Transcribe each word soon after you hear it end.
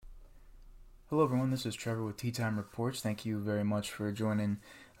Hello everyone, this is Trevor with Tea Time Reports. Thank you very much for joining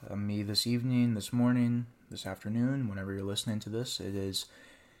me this evening, this morning, this afternoon, whenever you're listening to this. It is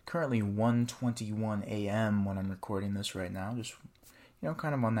currently 1:21 a.m. when I'm recording this right now. Just,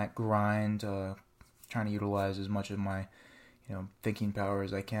 kind of on that grind, trying to utilize as much of my, thinking power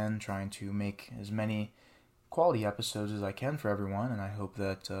as I can, trying to make as many quality episodes as I can for everyone, and I hope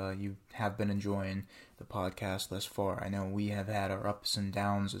that you have been enjoying the podcast thus far. I know we have had our ups and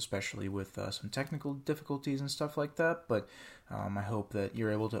downs, especially with some technical difficulties and stuff like that, but I hope that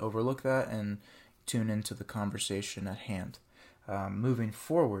you're able to overlook that and tune into the conversation at hand. Moving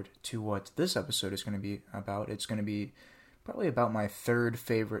forward to what this episode is going to be about, it's going to be probably about my third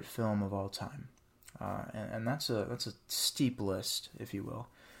favorite film of all time, and that's a steep list, if you will.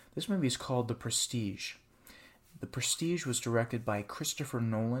 This movie is called The Prestige. The Prestige was directed by Christopher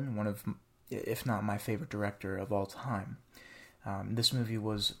Nolan, one of, if not my favorite director of all time. This movie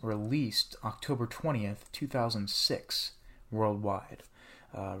was released October 20th, 2006, worldwide.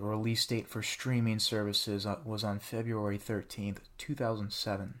 Release date for streaming services was on February 13th,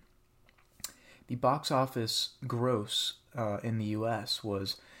 2007. The box office gross in the U.S.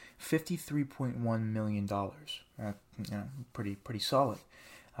 was $53.1 million. Pretty solid.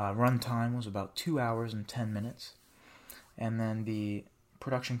 Runtime was about 2 hours and 10 minutes. And then the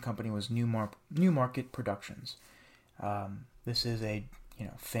production company was New Market Productions. This is a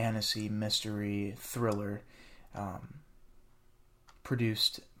fantasy mystery thriller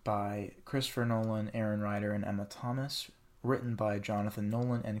produced by Christopher Nolan, Aaron Ryder, and Emma Thomas, written by Jonathan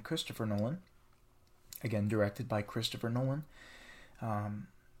Nolan and Christopher Nolan. Again, directed by Christopher Nolan.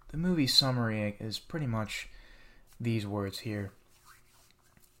 The movie summary is pretty much these words here.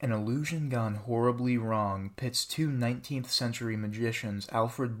 An illusion gone horribly wrong pits two 19th century magicians,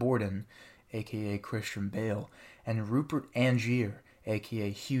 Alfred Borden, aka Christian Bale, and Rupert Angier, aka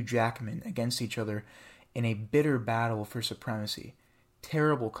Hugh Jackman, against each other in a bitter battle for supremacy.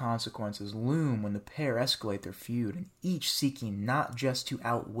 Terrible consequences loom when the pair escalate their feud, and each seeking not just to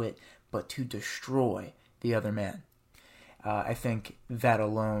outwit, but to destroy the other man. I think that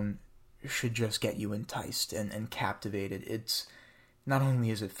alone should just get you enticed and captivated. It's not only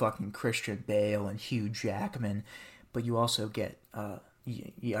is it fucking Christian Bale and Hugh Jackman, but you also get a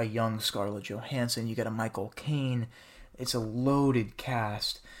young Scarlett Johansson, you get a Michael Caine. It's a loaded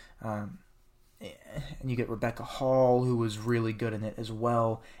cast. And you get Rebecca Hall, who was really good in it as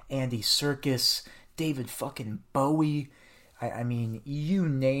well. Andy Serkis, David fucking Bowie. I mean, you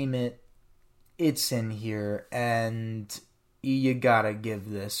name it, it's in here. And you gotta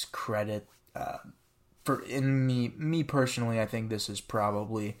give this credit. In me personally, I think this is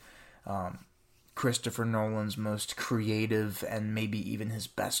probably Christopher Nolan's most creative and maybe even his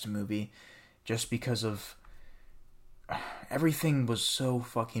best movie, just because of everything was so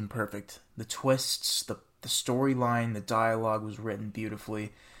fucking perfect. The twists, the storyline, the dialogue was written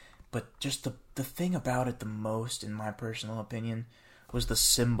beautifully, but just the thing about it the most, in my personal opinion, was the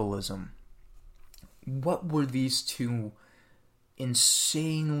symbolism. What were these two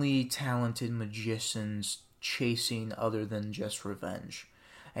insanely talented magicians chasing other than just revenge?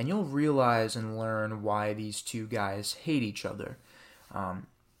 And you'll realize and learn why these two guys hate each other.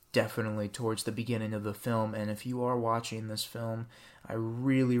 Definitely towards the beginning of the film. And if you are watching this film, I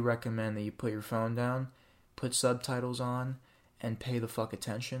really recommend that you put your phone down, put subtitles on, and pay the fuck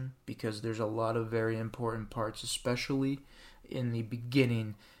attention, because there's a lot of very important parts, especially in the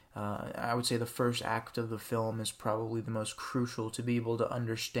beginning. I would say the first act of the film is probably the most crucial to be able to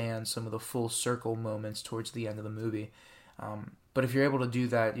understand some of the full circle moments towards the end of the movie. But if you're able to do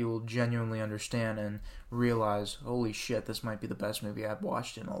that, you will genuinely understand and realize, holy shit, this might be the best movie I've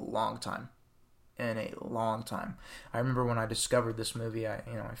watched in a long time. I remember when I discovered this movie, I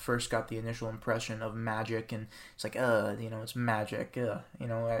first got the initial impression of magic, and it's like, it's magic.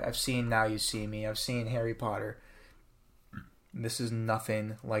 I've seen Now You See Me, I've seen Harry Potter. This is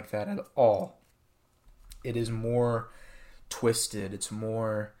nothing like that at all. It is more twisted. It's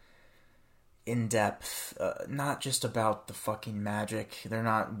more in-depth. Not just about the fucking magic. They're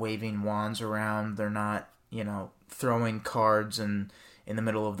not waving wands around. They're not, throwing cards in the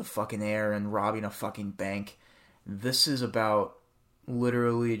middle of the fucking air and robbing a fucking bank. This is about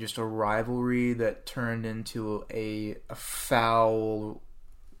literally just a rivalry that turned into a foul,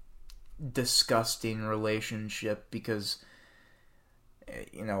 disgusting relationship because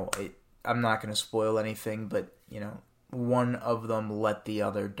I'm not going to spoil anything, but, one of them let the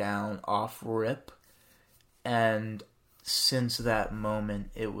other down off rip, and since that moment,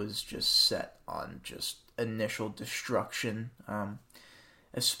 it was just set on just initial destruction.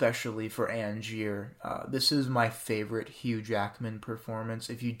 especially for Angier. This is my favorite Hugh Jackman performance.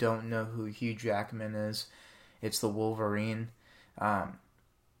 If you don't know who Hugh Jackman is, it's the Wolverine.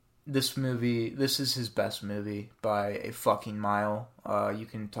 This is his best movie by a fucking mile. You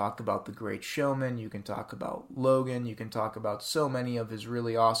can talk about The Great Showman, you can talk about Logan, you can talk about so many of his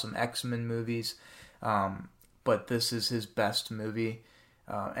really awesome X-Men movies, but this is his best movie,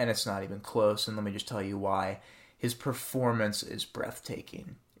 and it's not even close, and let me just tell you why. His performance is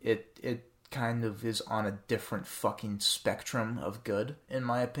breathtaking. It kind of is on a different fucking spectrum of good, in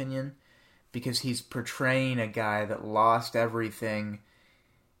my opinion, because he's portraying a guy that lost everything,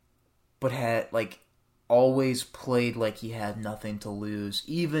 but had, always played like he had nothing to lose.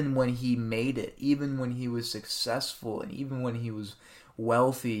 Even when he made it, even when he was successful, and even when he was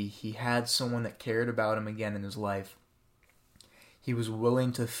wealthy, he had someone that cared about him again in his life. He was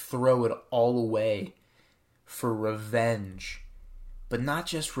willing to throw it all away for revenge. But not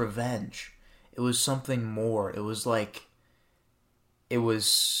just revenge. It was something more. It was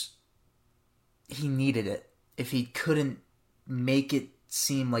he needed it. If he couldn't make it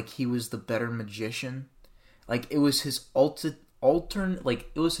seem like he was the better magician, it was his ultimate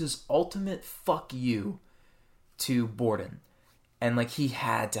fuck you to Borden, and he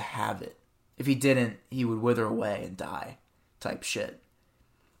had to have it. If he didn't, he would wither away and die, type shit.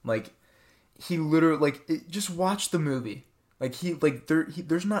 He literally just watch the movie.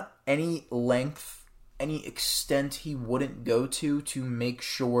 There's not any length, any extent he wouldn't go to make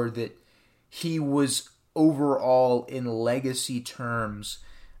sure that he was overall, in legacy terms,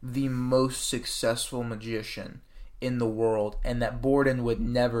 the most successful magician in the world, and that Borden would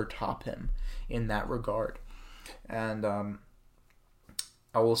never top him in that regard. And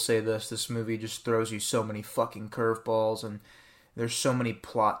I will say this movie just throws you so many fucking curveballs, and there's so many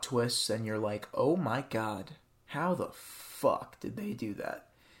plot twists, and you're like, oh my god, how the fuck did they do that?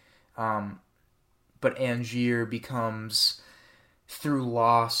 But Angier becomes, through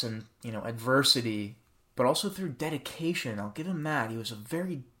loss and, adversity, but also through dedication. I'll give him that. He was a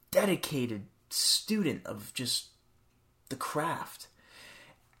very dedicated student of just the craft.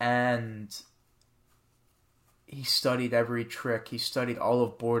 And he studied every trick. He studied all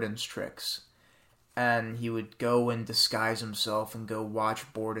of Borden's tricks. And he would go and disguise himself and go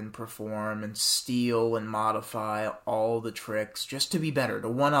watch Borden perform and steal and modify all the tricks just to be better, to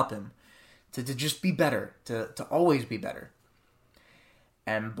one-up him, to just be better, to always be better.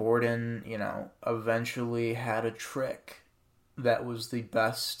 And Borden, eventually had a trick that was the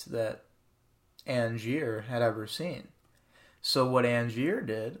best that Angier had ever seen. So what Angier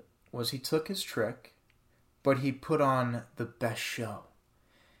did was he took his trick, but he put on the best show.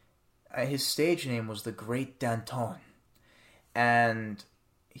 His stage name was the Great Danton. And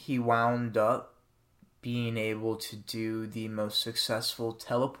he wound up being able to do the most successful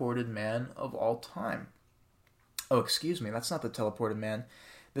teleported man of all time. Oh, excuse me, that's not the teleported man.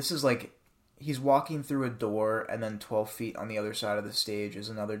 This is he's walking through a door, and then 12 feet on the other side of the stage is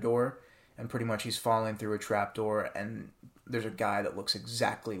another door, and pretty much he's falling through a trap door, and there's a guy that looks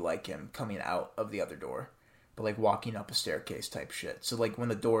exactly like him coming out of the other door, but walking up a staircase type shit. So when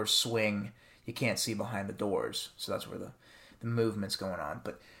the doors swing, you can't see behind the doors, so that's where the movement's going on.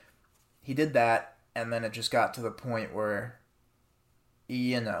 But he did that, and then it just got to the point where,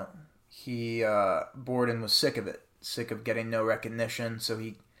 Borden was sick of it, sick of getting no recognition, so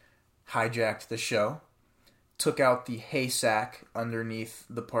he hijacked the show, took out the hay sack underneath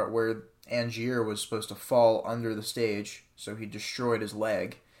the part where Angier was supposed to fall under the stage, so he destroyed his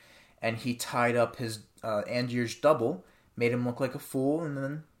leg, and he tied up his Angier's double, made him look like a fool, and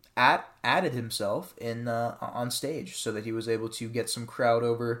then added himself in on stage so that he was able to get some crowd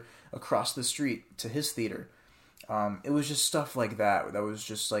over across the street to his theater. It was just stuff like that was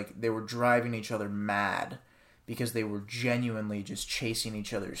just they were driving each other mad because they were genuinely just chasing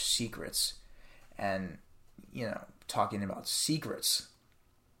each other's secrets. And, talking about secrets,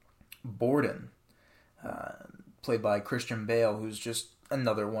 Borden, played by Christian Bale, who's just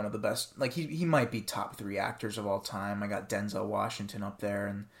another one of the best. He might be top 3 actors of all time. I got Denzel Washington up there,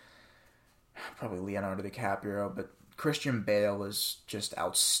 and probably Leonardo DiCaprio, but Christian Bale is just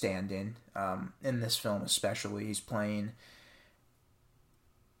outstanding in this film especially. He's playing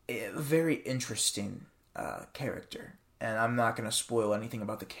a very interesting character, and I'm not going to spoil anything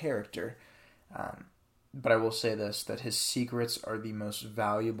about the character, but I will say this, that his secrets are the most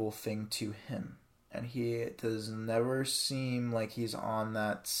valuable thing to him, and he does never seem like he's on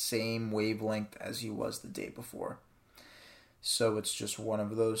that same wavelength as he was the day before. So it's just one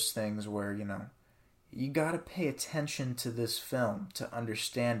of those things where, you gotta pay attention to this film to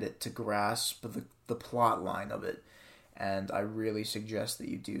understand it, to grasp the plot line of it. and I really suggest that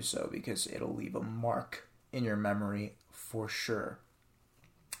you do so because it'll leave a mark in your memory for sure.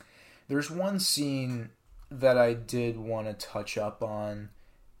 There's one scene that I did want to touch up on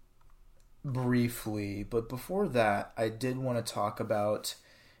briefly, but before that, I did want to talk about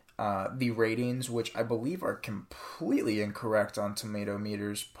the ratings, which I believe are completely incorrect on Tomato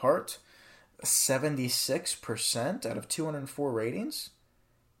Meter's part. 76% out of 204 ratings?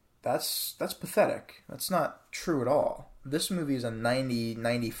 That's pathetic. That's not true at all. This movie is a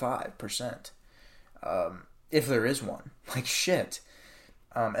 95%. If there is one. Like, shit.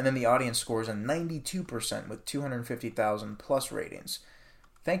 And then the audience score is a 92% with 250,000 plus ratings.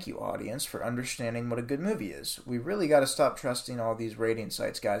 Thank you, audience, for understanding what a good movie is. We really got to stop trusting all these rating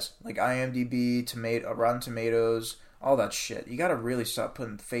sites, guys. Like IMDb, Rotten Tomatoes, all that shit. You got to really stop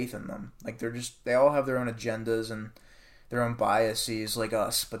putting faith in them. Like, they all have their own agendas and their own biases like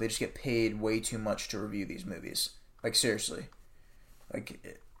us, but they just get paid way too much to review these movies. Like, seriously.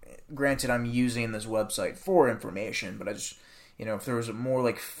 Like, granted, I'm using this website for information, but I just, if there was a more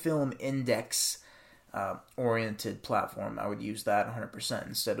like film index oriented platform, I would use that 100%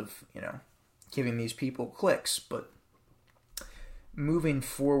 instead of, giving these people clicks. But moving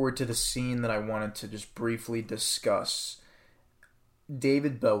forward to the scene that I wanted to just briefly discuss,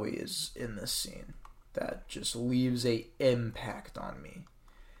 David Bowie is in this scene that just leaves a impact on me.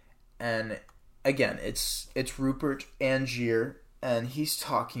 And again, it's Rupert Angier, and he's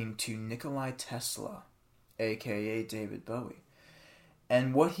talking to Nikola Tesla, aka David Bowie.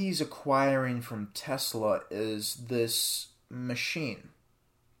 And what he's acquiring from Tesla is this machine.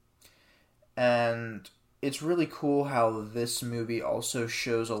 And it's really cool how this movie also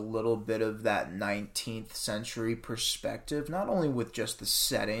shows a little bit of that 19th century perspective, not only with just the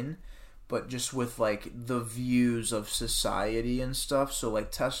setting, but just with, like, the views of society and stuff. So, like,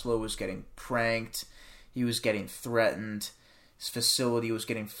 Tesla was getting pranked, he was getting threatened, his facility was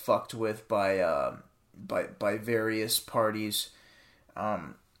getting fucked with by various parties.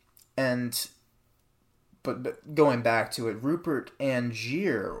 But going back to it, Rupert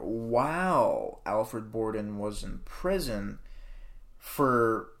Angier, while Alfred Borden was in prison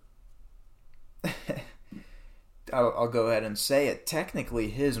for, I'll go ahead and say it,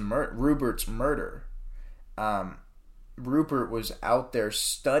 technically Rupert's murder. Rupert was out there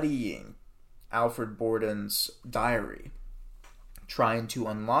studying Alfred Borden's diary, trying to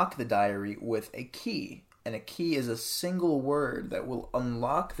unlock the diary with a key. And a key is a single word that will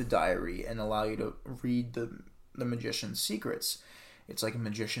unlock the diary and allow you to read the magician's secrets. It's like a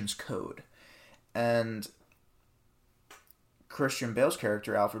magician's code. And Christian Bale's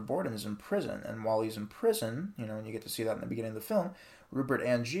character, Alfred Borden, is in prison. And while he's in prison, and you get to see that in the beginning of the film, Rupert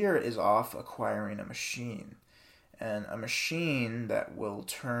Angier is off acquiring a machine. And a machine that will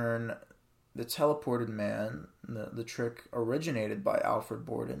turn the teleported man, the trick originated by Alfred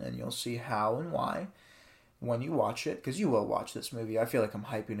Borden, and you'll see how and why when you watch it, because you will watch this movie. I feel like I'm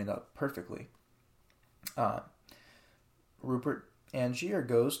hyping it up perfectly. Rupert Angier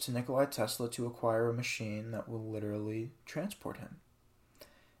goes to Nikola Tesla to acquire a machine that will literally transport him.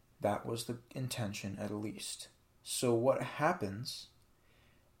 That was the intention, at least. So what happens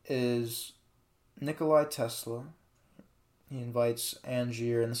is Nikola Tesla, he invites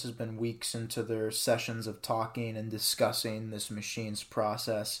Angier, and this has been weeks into their sessions of talking and discussing this machine's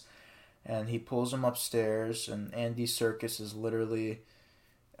process. And he pulls him upstairs, and Andy Serkis is literally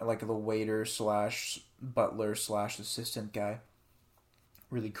like the waiter slash butler slash assistant guy.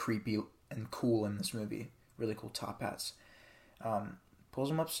 Really creepy and cool in this movie. Really cool top hats. Pulls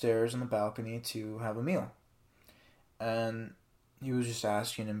him upstairs on the balcony to have a meal. And he was just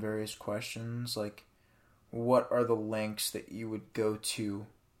asking him various questions, like, what are the lengths that you would go to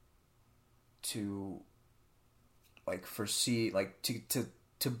like, foresee, like, to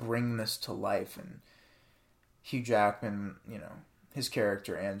bring this to life. And Hugh Jackman, his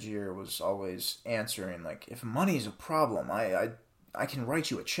character Angier was always answering, like, if money's a problem, I can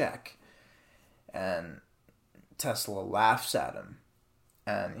write you a check. And Tesla laughs at him,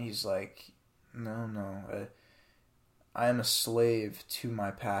 and he's like, no, I am a slave to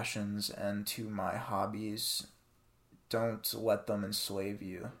my passions and to my hobbies. Don't let them enslave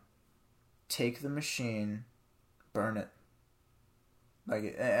you. Take the machine, burn it.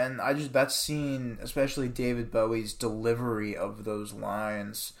 And that scene, especially David Bowie's delivery of those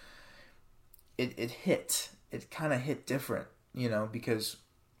lines, it hit. It kind of hit different, because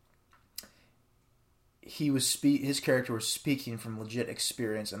his character was speaking from legit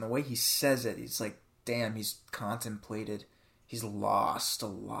experience, and the way he says it, he's like, damn, he's contemplated, he's lost a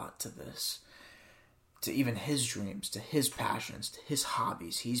lot to this, to even his dreams, to his passions, to his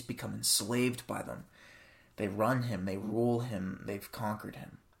hobbies. He's become enslaved by them. They run him, they rule him, they've conquered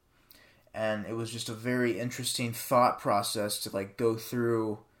him. And it was just a very interesting thought process to like go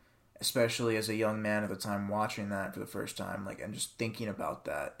through, especially as a young man at the time watching that for the first time, like, and just thinking about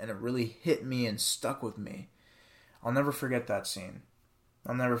that. And it really hit me and stuck with me. I'll never forget that scene.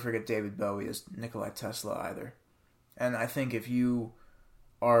 I'll never forget David Bowie as Nikola Tesla either. And I think if you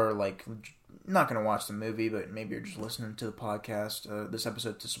are like not going to watch the movie, but maybe you're just listening to the podcast, this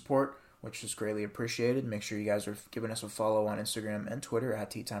episode to support, which is greatly appreciated. Make sure you guys are giving us a follow on Instagram and Twitter at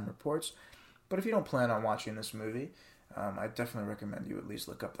Tea Time Reports. But if you don't plan on watching this movie, I definitely recommend you at least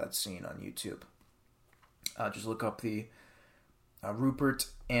look up that scene on YouTube. Just look up the Rupert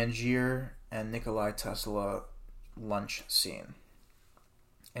Angier and Nikola Tesla lunch scene.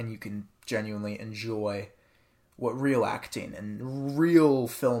 And you can genuinely enjoy what real acting and real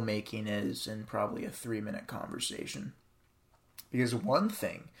filmmaking is in probably a 3-minute conversation. Because one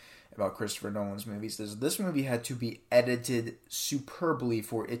thing about Christopher Nolan's movies is this movie had to be edited superbly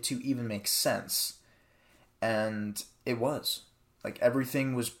for it to even make sense. And it was. Like,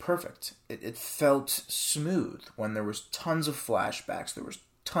 everything was perfect. It felt smooth when there was tons of flashbacks. There was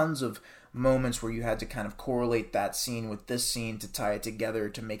tons of moments where you had to kind of correlate that scene with this scene to tie it together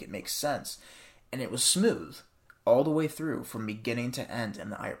to make it make sense. And it was smooth all the way through from beginning to end.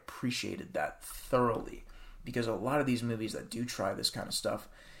 And I appreciated that thoroughly. Because a lot of these movies that do try this kind of stuff,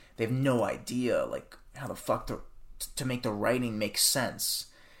 they have no idea, like, how the fuck to make the writing make sense.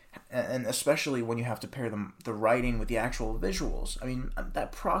 And especially when you have to pair the writing with the actual visuals. I mean,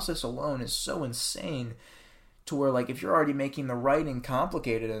 that process alone is so insane to where, like, if you're already making the writing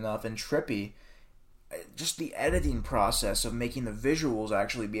complicated enough and trippy, just the editing process of making the visuals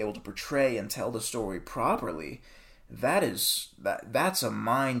actually be able to portray and tell the story properly, that's a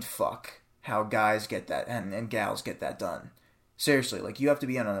mind fuck how guys get that and gals get that done. Seriously, like, you have to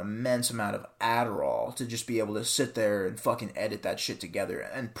be on an immense amount of Adderall to just be able to sit there and fucking edit that shit together.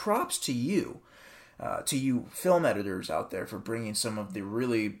 And props to you film editors out there for bringing some of the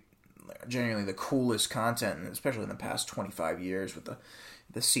really, genuinely the coolest content, especially in the past 25 years with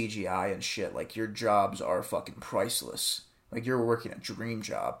the CGI and shit. Like, your jobs are fucking priceless. Like, you're working a dream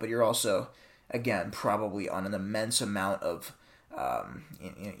job, but you're also, again, probably on an immense amount of,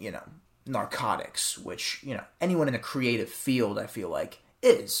 narcotics, which, anyone in a creative field, I feel like,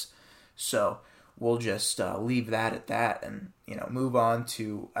 is. So we'll just leave that at that and, move on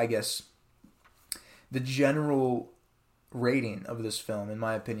to, I guess, the general rating of this film. In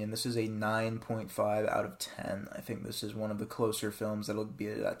my opinion, this is a 9.5 out of 10. I think this is one of the closer films that'll be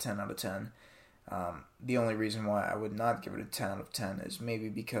at 10 out of 10. The only reason why I would not give it a 10 out of 10 is maybe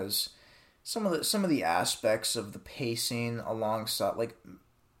because some of the aspects of the pacing alongside, like,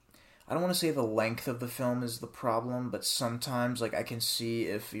 I don't want to say the length of the film is the problem, but sometimes, like, I can see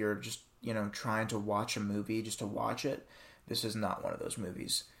if you're just, trying to watch a movie just to watch it, this is not one of those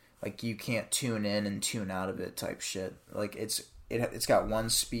movies. Like, you can't tune in and tune out of it type shit. Like, it's got one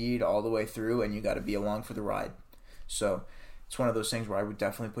speed all the way through, and you got to be along for the ride. So, it's one of those things where I would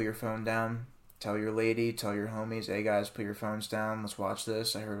definitely put your phone down, tell your lady, tell your homies, hey guys, put your phones down, let's watch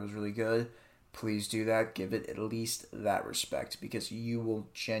this, I heard it was really good. Please do that. Give it at least that respect, because you will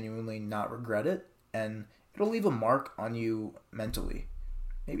genuinely not regret it, and it'll leave a mark on you mentally,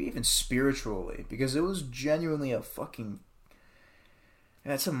 maybe even spiritually, because it was genuinely a fucking,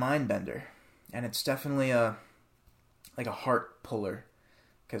 it's a mind bender, and it's definitely a heart puller,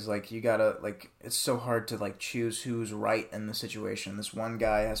 because, like, you gotta, like, it's so hard to, like, choose who's right in the situation. This one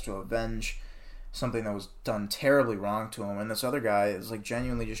guy has to avenge something that was done terribly wrong to him, and this other guy is, like,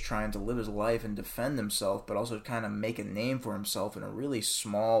 genuinely just trying to live his life and defend himself, but also kind of make a name for himself in a really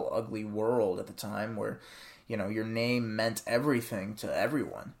small, ugly world at the time where, your name meant everything to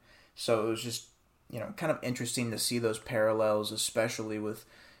everyone. So it was just, kind of interesting to see those parallels, especially with,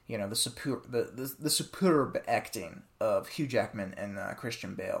 the superb acting of Hugh Jackman and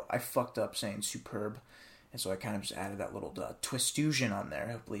Christian Bale. I fucked up saying superb, and so I kind of just added that little twistusion on there.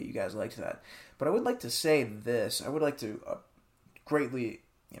 Hopefully you guys liked that. But I would like to say this. I would like to greatly,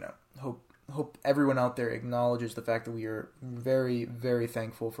 hope everyone out there acknowledges the fact that we are very, very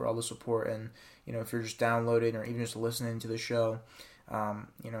thankful for all the support. And, if you're just downloading or even just listening to the show,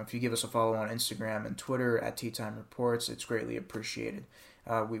 if you give us a follow on Instagram and Twitter at Tea Time Reports, it's greatly appreciated.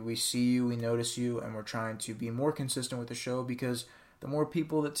 We see you, we notice you, and we're trying to be more consistent with the show, because the more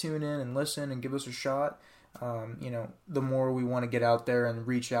people that tune in and listen and give us a shot, the more we want to get out there and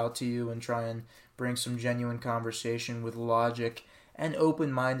reach out to you and try and bring some genuine conversation with logic and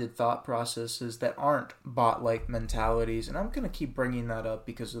open-minded thought processes that aren't bot-like mentalities. And I'm going to keep bringing that up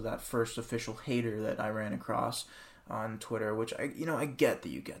because of that first official hater that I ran across on Twitter, which I get that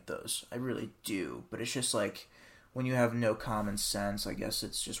you get those. I really do. But it's just like, when you have no common sense, I guess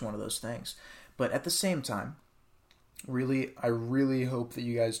it's just one of those things. But at the same time, I really hope that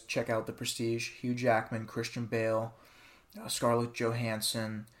you guys check out The Prestige. Hugh Jackman, Christian Bale, Scarlett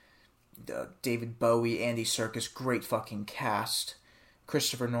Johansson, David Bowie, Andy Serkis, great fucking cast.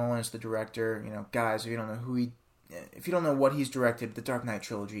 Christopher Nolan is the director. Guys, if you don't know what he's directed, the Dark Knight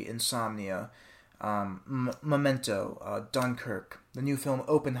trilogy, Insomnia, Memento, Dunkirk, the new film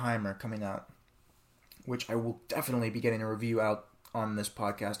Oppenheimer coming out, which I will definitely be getting a review out on this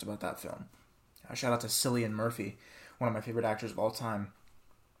podcast about that film. Shout out to Cillian Murphy, one of my favorite actors of all time,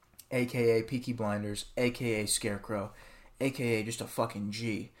 a.k.a. Peaky Blinders, a.k.a. Scarecrow, a.k.a. just a fucking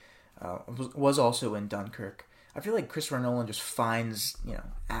G. Was also in Dunkirk. I feel like Christopher Nolan just finds,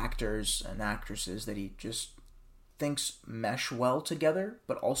 actors and actresses that he just thinks mesh well together,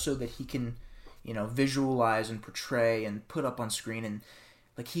 but also that he can, visualize and portray and put up on screen, and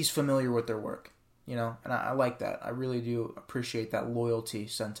like he's familiar with their work, and I like that. I really do appreciate that loyalty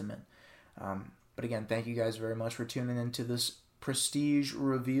sentiment. But again, thank you guys very much for tuning into this Prestige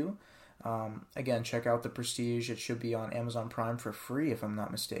review. Again, check out The Prestige. It should be on Amazon Prime for free, if I'm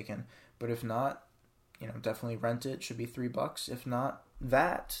not mistaken. But if not, definitely rent it. It should be $3. If not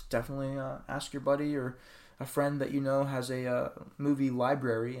that, definitely ask your buddy or a friend that has a movie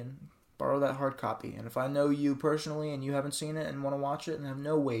library and borrow that hard copy. And if I know you personally and you haven't seen it and want to watch it and have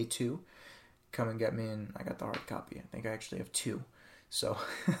no way to, come and get me, and I got the hard copy. I think I actually have 2. So,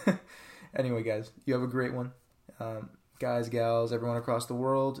 anyway, guys, you have a great one. Guys, gals, everyone across the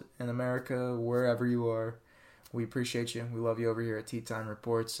world, in America, wherever you are, we appreciate you. We love you over here at Tea Time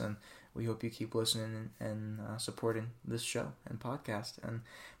Reports, and we hope you keep listening and supporting this show and podcast. And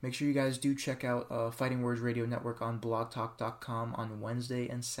make sure you guys do check out Fighting Words Radio Network on blogtalk.com on Wednesday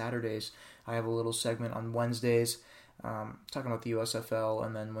and Saturdays. I have a little segment on Wednesdays talking about the USFL,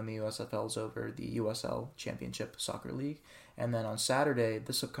 and then when the USFL is over, the USL Championship Soccer League. And then on Saturday,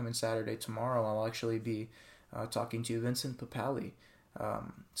 this upcoming Saturday, tomorrow, I'll actually be talking to Vincent Papali.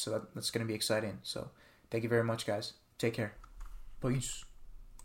 So that's going to be exciting. So thank you very much, guys. Take care. Peace.